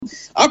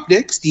Up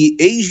next, the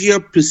Asia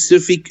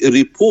Pacific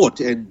Report,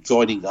 and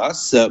joining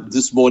us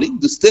this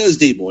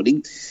Thursday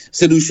morning,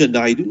 Sanusha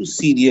Naidu,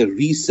 Senior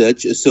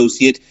Research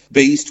Associate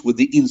based with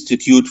the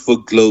Institute for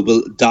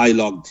Global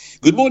Dialogue.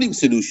 Good morning,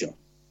 Sanusha.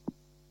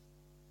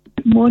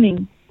 Good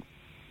morning.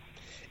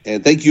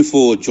 And thank you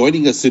for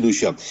joining us,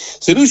 Sanusha.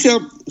 Sanusha,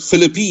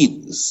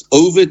 Philippines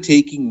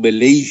overtaking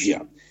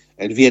Malaysia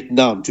and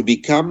Vietnam to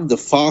become the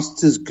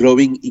fastest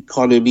growing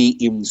economy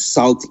in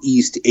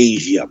Southeast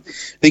Asia.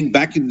 I think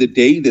back in the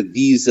day that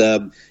these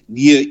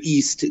Near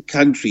East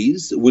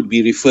countries would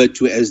be referred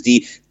to as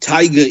the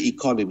tiger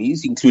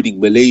economies, including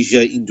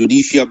Malaysia,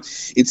 Indonesia.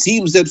 It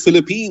seems that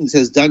Philippines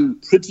has done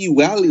pretty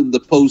well in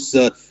the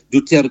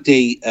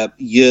post-Duterte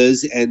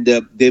years, and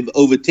they've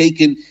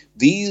overtaken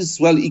these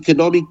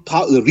economic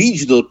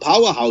regional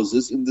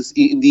powerhouses in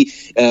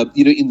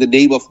the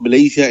name of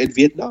Malaysia and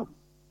Vietnam.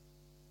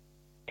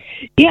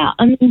 Yeah,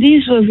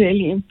 these were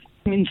really,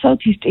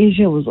 Southeast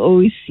Asia was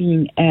always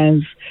seen as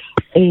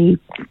a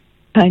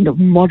kind of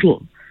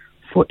model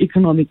for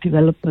economic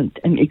development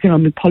and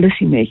economic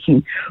policy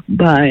making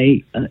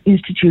by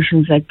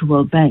institutions like the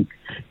World Bank.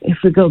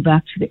 If we go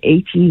back to the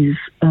 80s,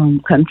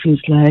 countries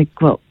like,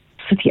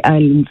 city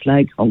islands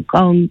like Hong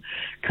Kong,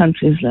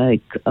 countries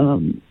like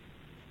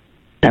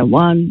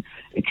Taiwan,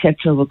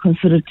 etc., were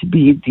considered to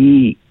be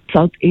the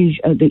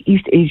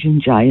East Asian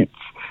giants.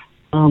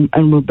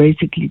 And were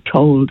basically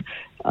told,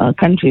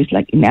 countries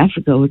like in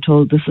Africa were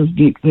told, this is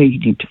where you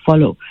need to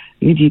follow.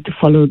 You need to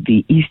follow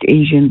the East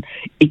Asian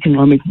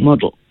economic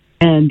model.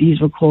 And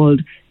these were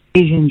called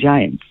Asian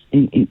giants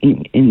in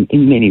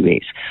many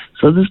ways.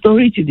 So the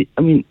story the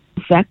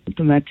fact of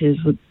the matter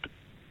is with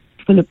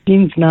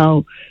Philippines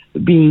now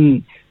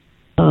being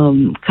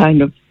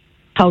kind of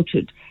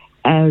touted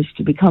as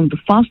to become the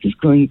fastest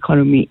growing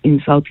economy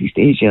in Southeast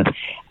Asia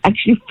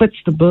actually fits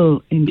the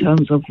bill in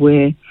terms of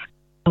where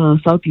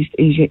Southeast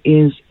Asia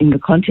is in the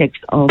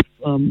context of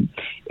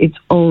its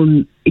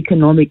own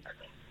economic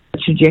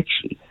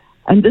trajectory.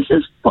 And this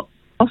is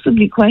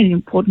possibly quite an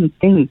important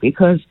thing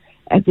because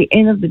at the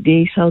end of the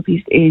day,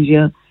 Southeast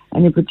Asia,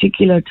 and in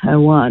particular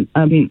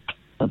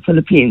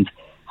Philippines,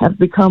 have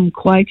become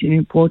quite an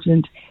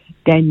important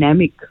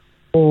dynamic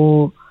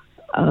for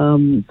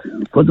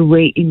the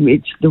way in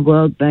which the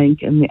World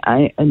Bank and the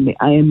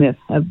IMF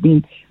have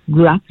been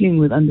grappling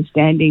with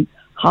understanding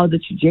how the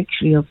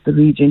trajectory of the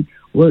region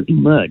will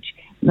emerge.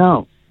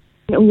 Now,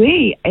 in a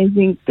way, I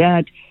think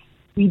that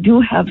we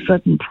do have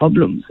certain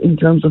problems in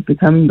terms of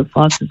becoming the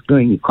fastest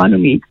growing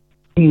economy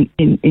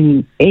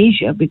in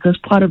Asia, because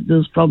part of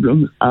those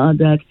problems are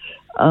that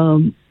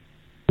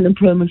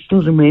unemployment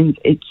still remains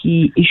a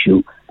key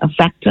issue, a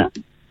factor.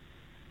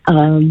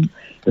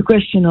 The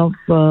question of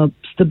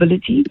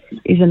stability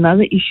is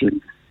another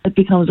issue that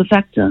becomes a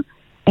factor.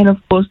 And of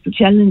course, the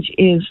challenge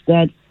is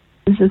that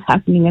this is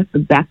happening at the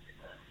back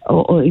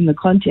or in the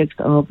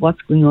context of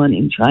what's going on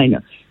in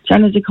China.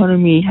 China's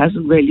economy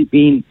hasn't really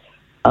been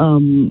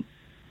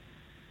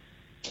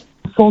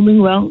performing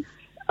well.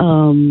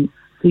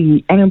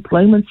 The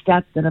unemployment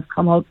stats that have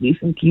come out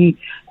recently,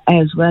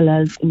 as well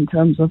as in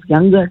terms of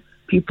younger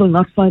people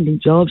not finding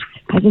jobs,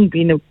 hasn't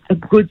been a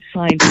good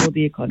sign for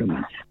the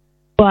economy.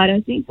 But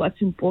I think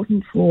what's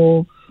important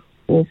for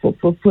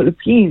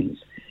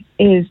Philippines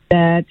is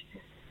that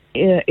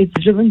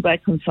it's driven by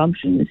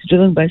consumption, it's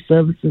driven by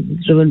services,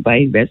 it's driven by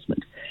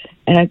investment.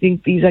 And I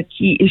think these are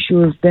key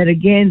issues that,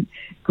 again,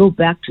 go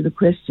back to the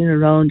question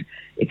around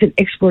it's an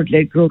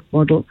export-led growth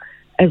model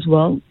as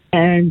well.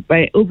 And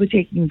by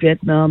overtaking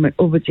Vietnam and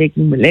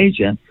overtaking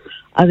Malaysia,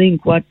 I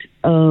think what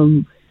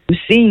we're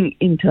seeing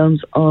in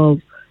terms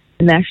of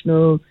the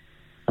national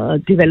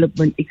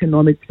development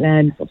economic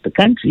plan of the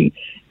country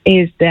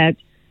is that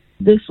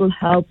this will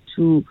help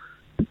to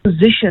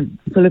position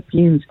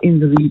Philippines in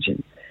the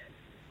region.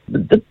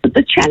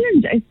 The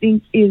challenge, I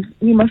think, is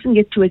we mustn't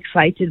get too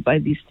excited by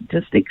these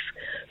statistics.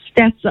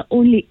 Stats are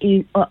only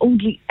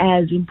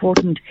as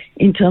important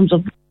in terms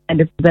of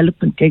kind of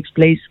development takes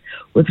place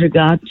with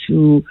regard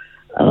to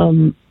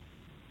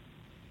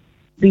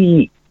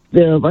the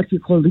what we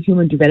call the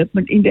Human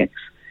Development Index,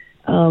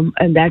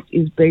 and that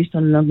is based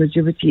on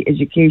longevity,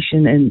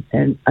 education,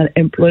 and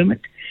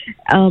employment.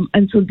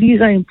 And so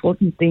these are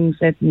important things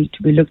that need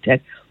to be looked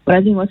at. But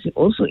I think what's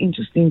also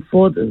interesting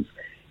for this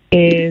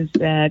is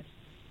that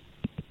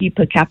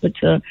per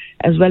capita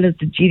as well as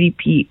the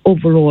GDP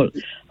overall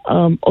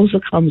also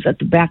comes at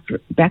the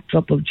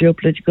backdrop of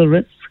geopolitical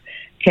risks,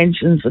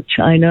 tensions with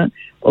China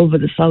over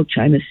the South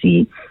China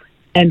Sea,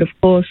 and of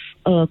course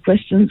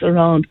questions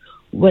around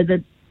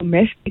whether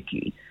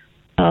domestically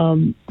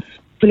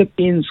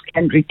Philippines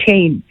can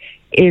retain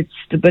its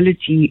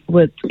stability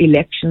with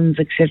elections,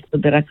 etc.,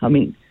 that are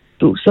coming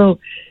through. So,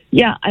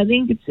 yeah, I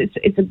think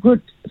it's a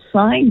good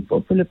sign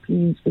for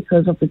Philippines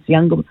because of its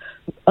younger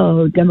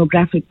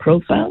demographic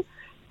profile.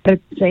 But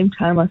at the same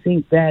time, I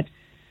think that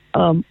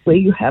where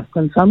you have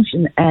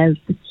consumption as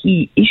the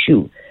key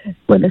issue,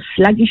 with a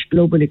sluggish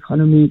global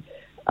economy,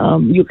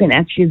 you can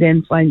actually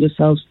then find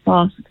yourselves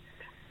fast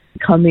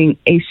becoming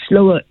a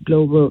slower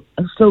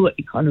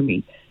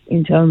economy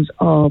in terms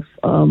of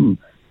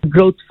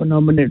growth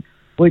phenomenon,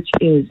 which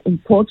is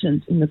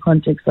important in the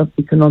context of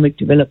economic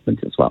development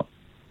as well.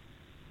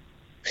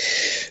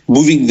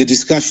 Moving the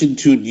discussion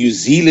to New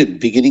Zealand,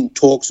 beginning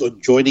talks on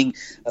joining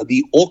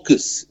the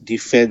AUKUS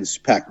Defence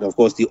Pact. Now, of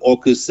course, the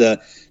AUKUS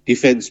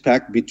Defence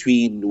Pact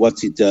between,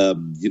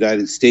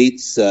 United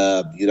States,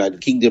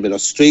 United Kingdom and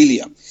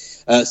Australia,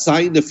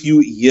 signed a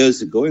few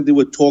years ago, and there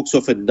were talks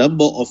of a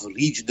number of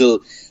regional,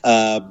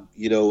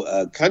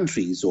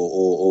 countries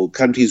or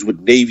countries with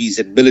navies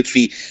and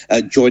military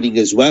joining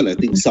as well. I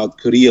think South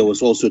Korea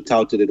was also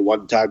touted at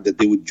one time that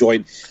they would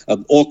join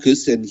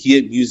AUKUS, and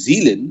here New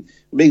Zealand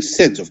makes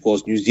sense, of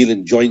course. New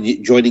Zealand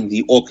joining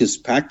the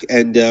AUKUS Pact,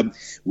 and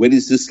when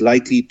is this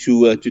likely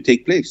to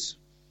take place?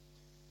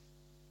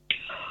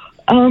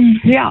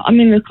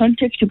 The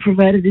context you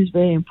provided is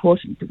very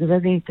important because I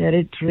think that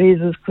it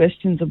raises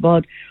questions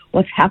about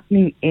what's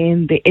happening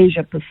in the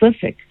Asia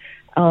Pacific,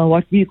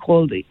 what we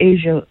call the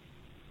Asia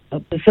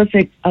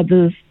Pacific.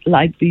 Others,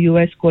 like the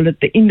US, call it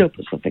the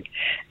Indo-Pacific.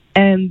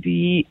 And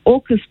the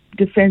AUKUS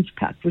Defence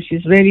Pact, which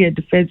is really a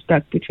defence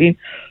pact between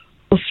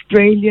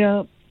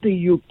Australia,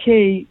 the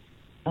UK,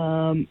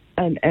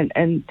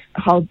 and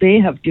how they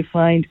have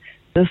defined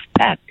this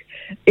pact,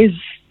 is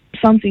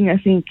something I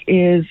think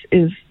is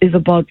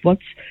about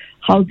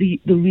how the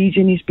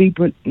region is being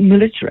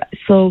militarized.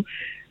 So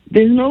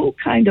there's no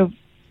kind of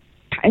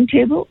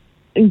timetable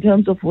in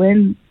terms of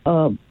when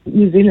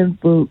New Zealand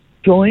will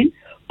join,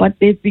 but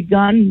they've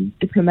begun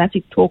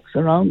diplomatic talks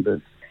around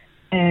this,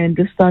 and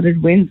they started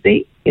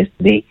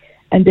yesterday,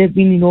 and there have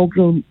been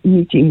inaugural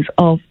meetings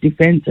of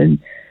defense and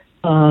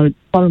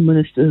foreign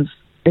ministers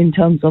in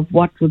terms of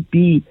what would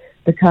be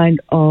the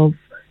kind of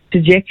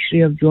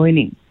trajectory of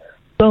joining.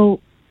 So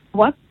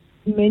what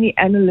many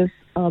analysts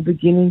are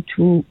beginning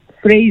to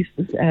phrase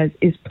this as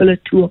is Pillar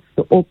 2 of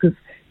the AUKUS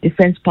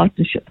Defence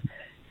Partnership.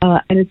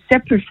 And it's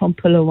separate from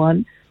Pillar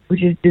 1,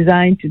 which is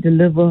designed to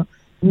deliver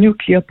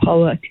nuclear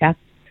power attack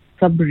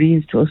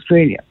submarines to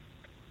Australia.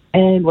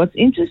 And what's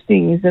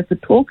interesting is that the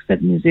talks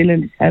that New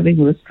Zealand is having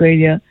with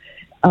Australia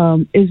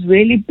is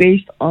really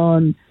based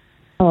on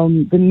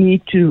the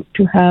need to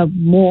have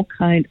more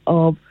kind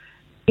of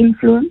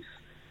influence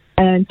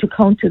and to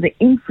counter the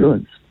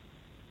influence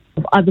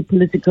of other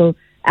political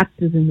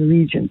actors in the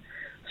region.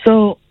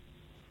 So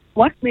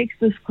what makes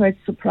this quite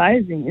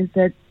surprising is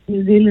that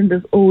New Zealand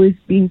has always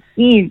been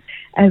seen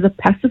as a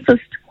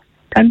pacifist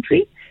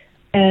country,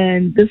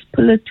 and this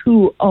Pillar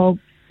 2 of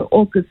the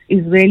AUKUS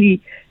is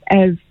really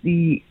as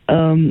the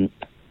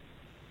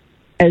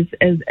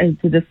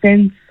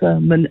defense,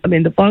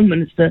 the foreign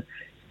minister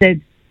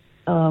said,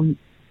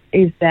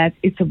 is that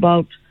it's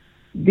about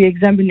the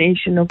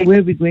examination of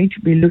where we're going to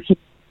be looking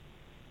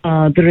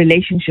the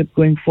relationship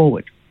going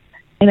forward.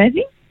 And I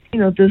think,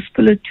 this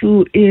Pillar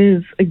 2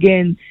 is,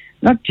 again,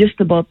 not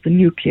just about the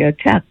nuclear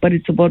attack, but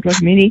it's about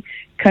what many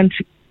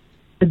countries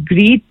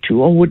agreed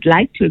to or would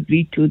like to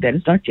agree to that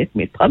is not yet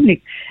made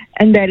public,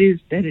 and that is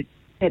that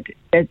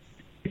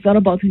it's not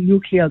about a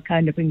nuclear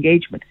kind of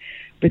engagement,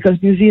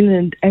 because New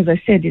Zealand, as I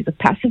said, is a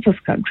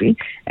pacifist country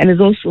and is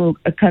also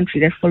a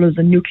country that follows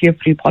a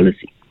nuclear-free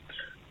policy.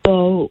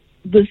 So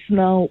this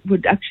now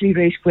would actually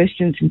raise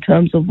questions in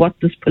terms of what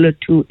this Pillar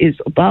 2 is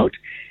about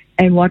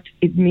and what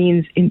it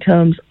means in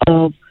terms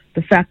of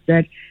the fact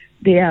that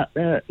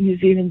New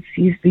Zealand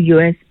sees the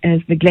US as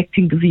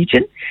neglecting the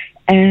region,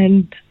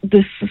 and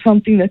this is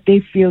something that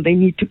they feel they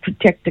need to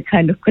protect the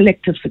kind of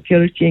collective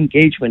security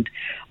engagement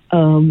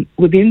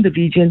within the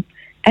region.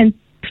 And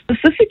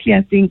specifically,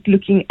 I think,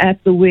 looking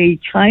at the way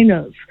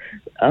China's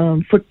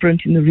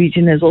footprint in the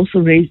region has also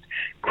raised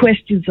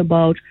questions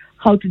about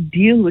how to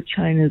deal with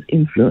China's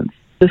influence,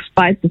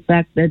 despite the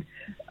fact that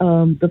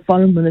the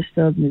foreign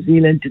minister of New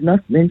Zealand did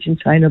not mention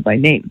China by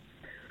name.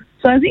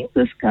 So I think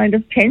this kind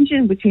of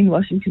tension between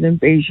Washington and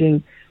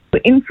Beijing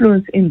for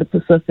influence in the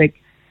Pacific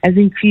has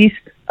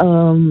increased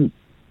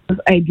this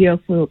idea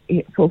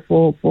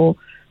for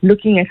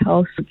looking at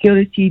how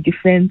security,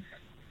 defense,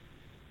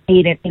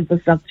 aid and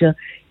infrastructure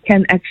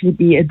can actually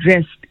be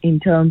addressed in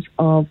terms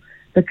of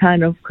the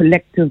kind of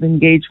collective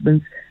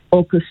engagements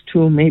AUKUS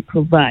 2 may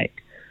provide.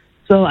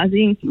 So I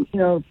think,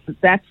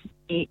 that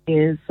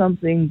is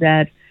something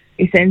that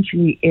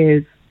essentially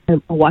is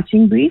a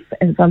watching brief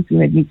and something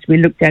that needs to be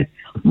looked at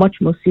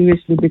much more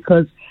seriously,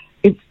 because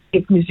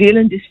if New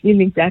Zealand is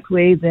feeling that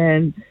way,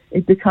 then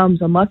it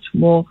becomes a much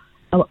more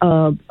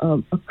a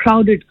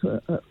crowded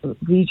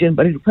region,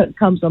 but it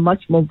becomes a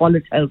much more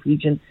volatile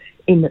region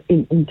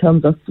in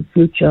terms of the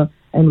future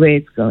and where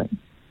it's going.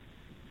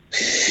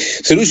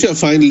 Sanusha,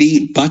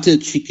 finally, butter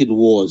chicken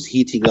wars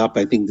heating up.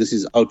 I think this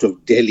is out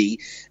of Delhi,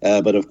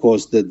 but of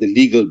course the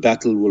legal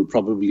battle will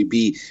probably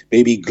be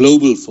maybe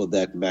global for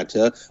that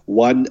matter.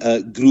 One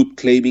group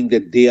claiming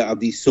that they are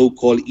the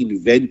so-called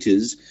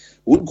inventors,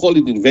 wouldn't call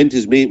it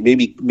inventors,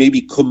 maybe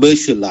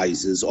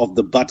commercializers of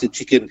the butter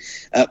chicken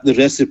the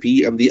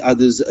recipe, and the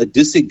others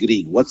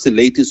disagreeing. What's the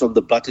latest on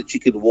the butter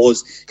chicken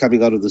wars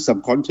coming out of the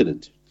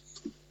subcontinent?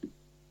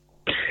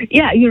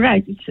 Yeah, you're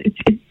right.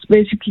 It's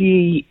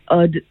basically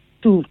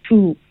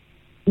two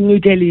New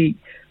Delhi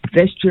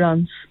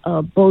restaurants,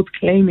 both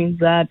claiming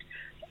that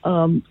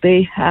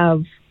they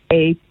have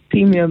a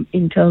premium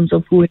in terms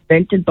of who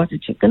invented butter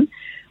chicken,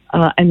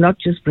 and not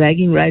just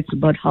bragging rights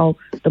about how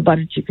the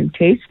butter chicken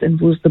tastes and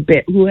who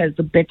has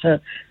the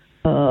better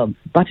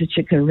butter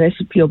chicken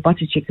recipe or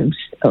butter chicken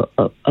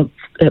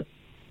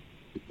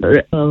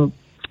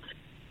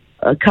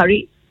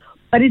curry.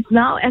 But it's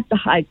now at the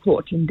High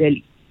Court in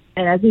Delhi.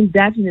 And I think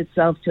that in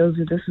itself tells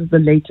you this is the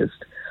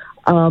latest.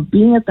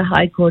 Being at the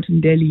High Court in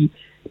Delhi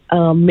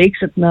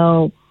makes it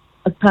now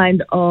a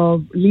kind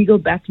of legal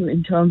battle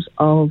in terms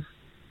of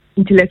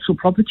intellectual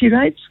property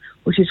rights,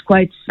 which is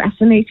quite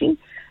fascinating.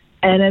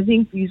 And I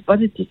think these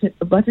butter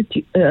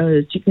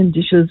chicken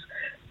dishes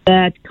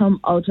that come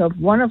out of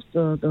one of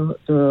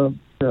the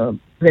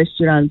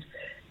restaurants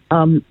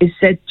is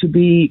said to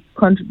be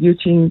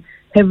contributing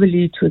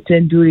heavily to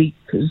tandoori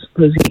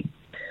cuisine.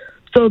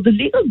 So the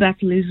legal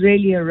battle is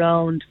really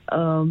around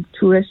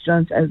two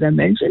restaurants, as I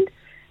mentioned,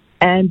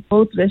 and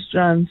both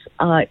restaurants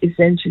are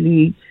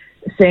essentially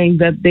saying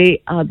that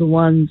they are the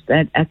ones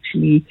that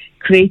actually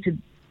created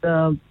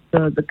the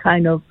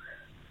kind of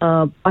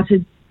butter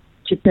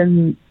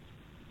chicken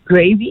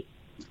gravy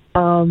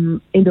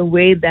in a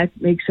way that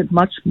makes it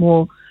much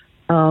more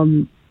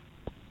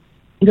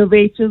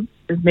innovative.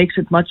 It makes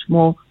it much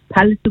more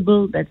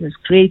palatable. That has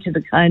created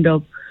a kind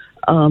of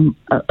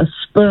a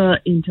spur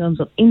in terms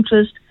of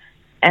interest,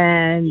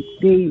 and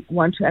they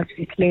want to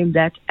actually claim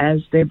that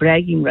as their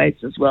bragging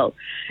rights as well.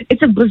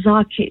 It's a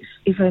bizarre case,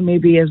 if I may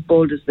be as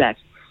bold as that.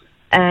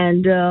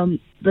 And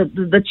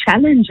the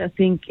challenge, I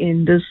think,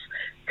 in this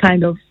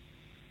kind of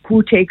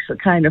who takes a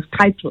kind of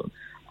title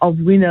of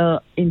winner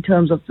in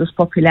terms of this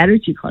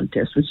popularity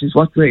contest, which is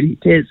what really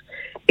it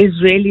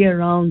is really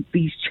around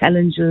these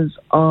challenges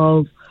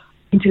of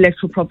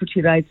intellectual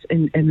property rights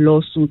and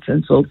lawsuits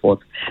and so forth.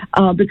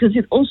 Because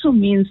it also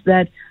means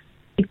that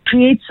it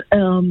creates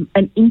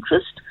an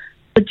interest,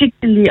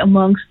 particularly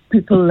amongst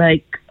people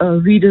like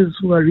readers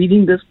who are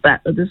reading this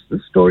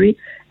story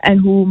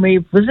and who may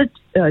visit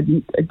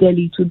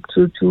Delhi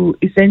to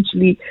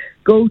essentially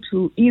go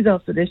to either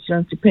of the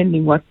restaurants,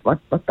 depending what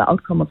the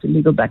outcome of the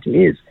legal battle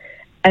is,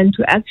 and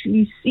to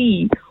actually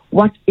see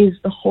what is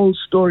the whole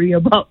story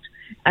about,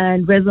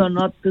 and whether or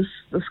not this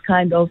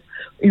kind of,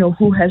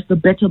 who has the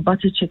better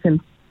butter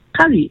chicken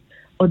curry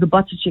or the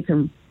butter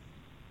chicken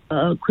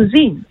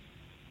cuisine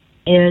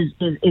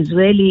is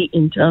really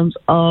in terms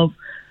of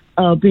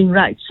being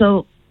right.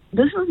 So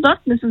this is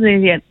not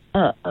necessarily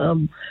a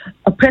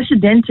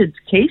precedented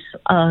case.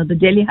 The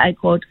Delhi High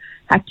Court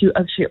had to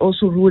actually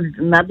also rule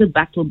another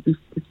battle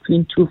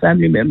between two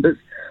family members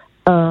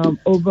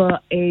over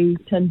a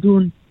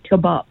tandoor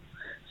kebab.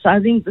 So I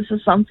think this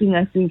is something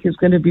I think is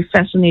going to be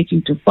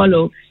fascinating to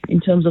follow in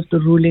terms of the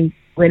ruling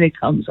when it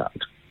comes out.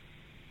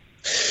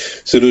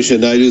 Sanusha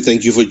Naidu,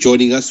 thank you for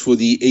joining us for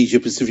the Asia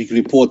Pacific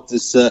Report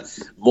this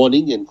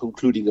morning and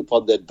concluding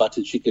upon that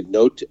butter chicken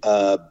note.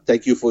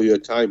 Thank you for your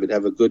time and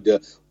have a good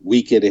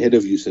weekend ahead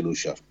of you,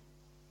 Sanusha.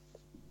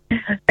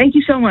 Thank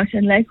you so much,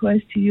 and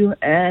likewise to you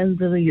and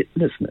the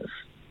listeners.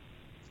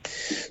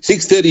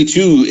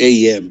 6:32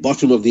 a.m.,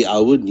 bottom of the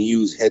hour,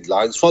 news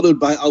headlines, followed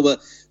by our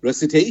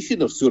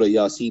recitation of Surah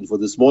Yasin for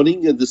this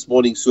morning. And this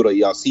morning, Surah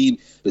Yasin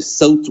is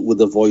Sawt with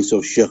the voice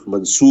of Sheikh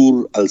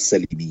Mansoor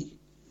Al-Salimi.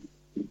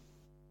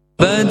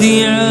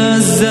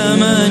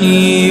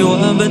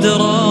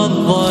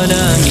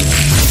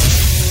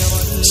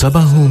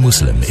 Sabahu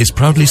Muslim is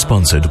proudly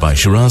sponsored by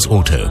Shiraz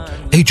Auto,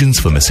 agents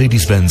for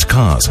Mercedes-Benz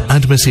cars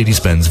and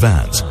Mercedes-Benz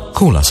vans.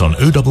 Call us on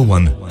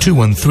 011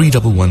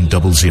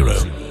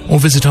 2131100 or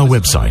visit our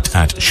website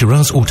at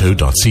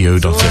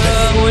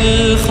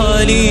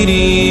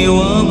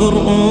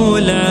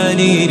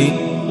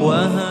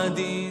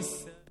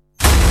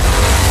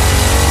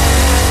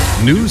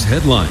shirazauto.co.za. News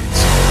headlines.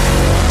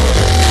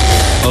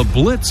 A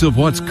blitz of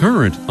what's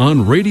current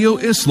on Radio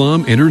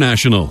Islam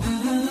International.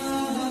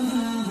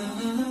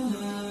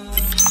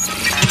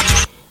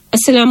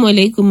 Assalamu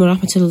alaikum wa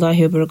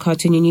rahmatullahi wa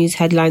barakatuh. New news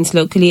headlines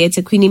locally. It's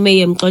a Queenie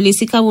Mayam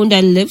Kolisi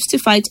Kawunda lives to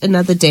fight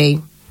another day.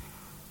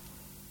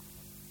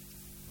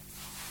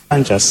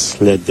 And just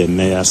let the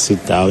mayor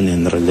sit down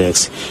and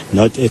relax,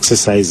 not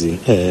exercising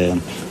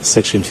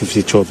Section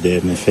 52 of the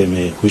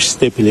MFMA, which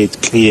stipulates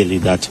clearly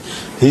that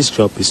his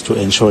job is to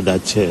ensure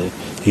that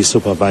he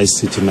supervises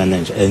city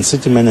manager, and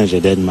city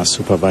manager then must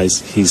supervise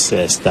his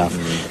staff.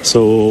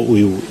 So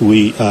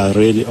we are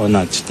really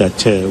honored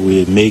that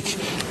we make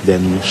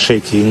them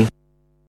shaking.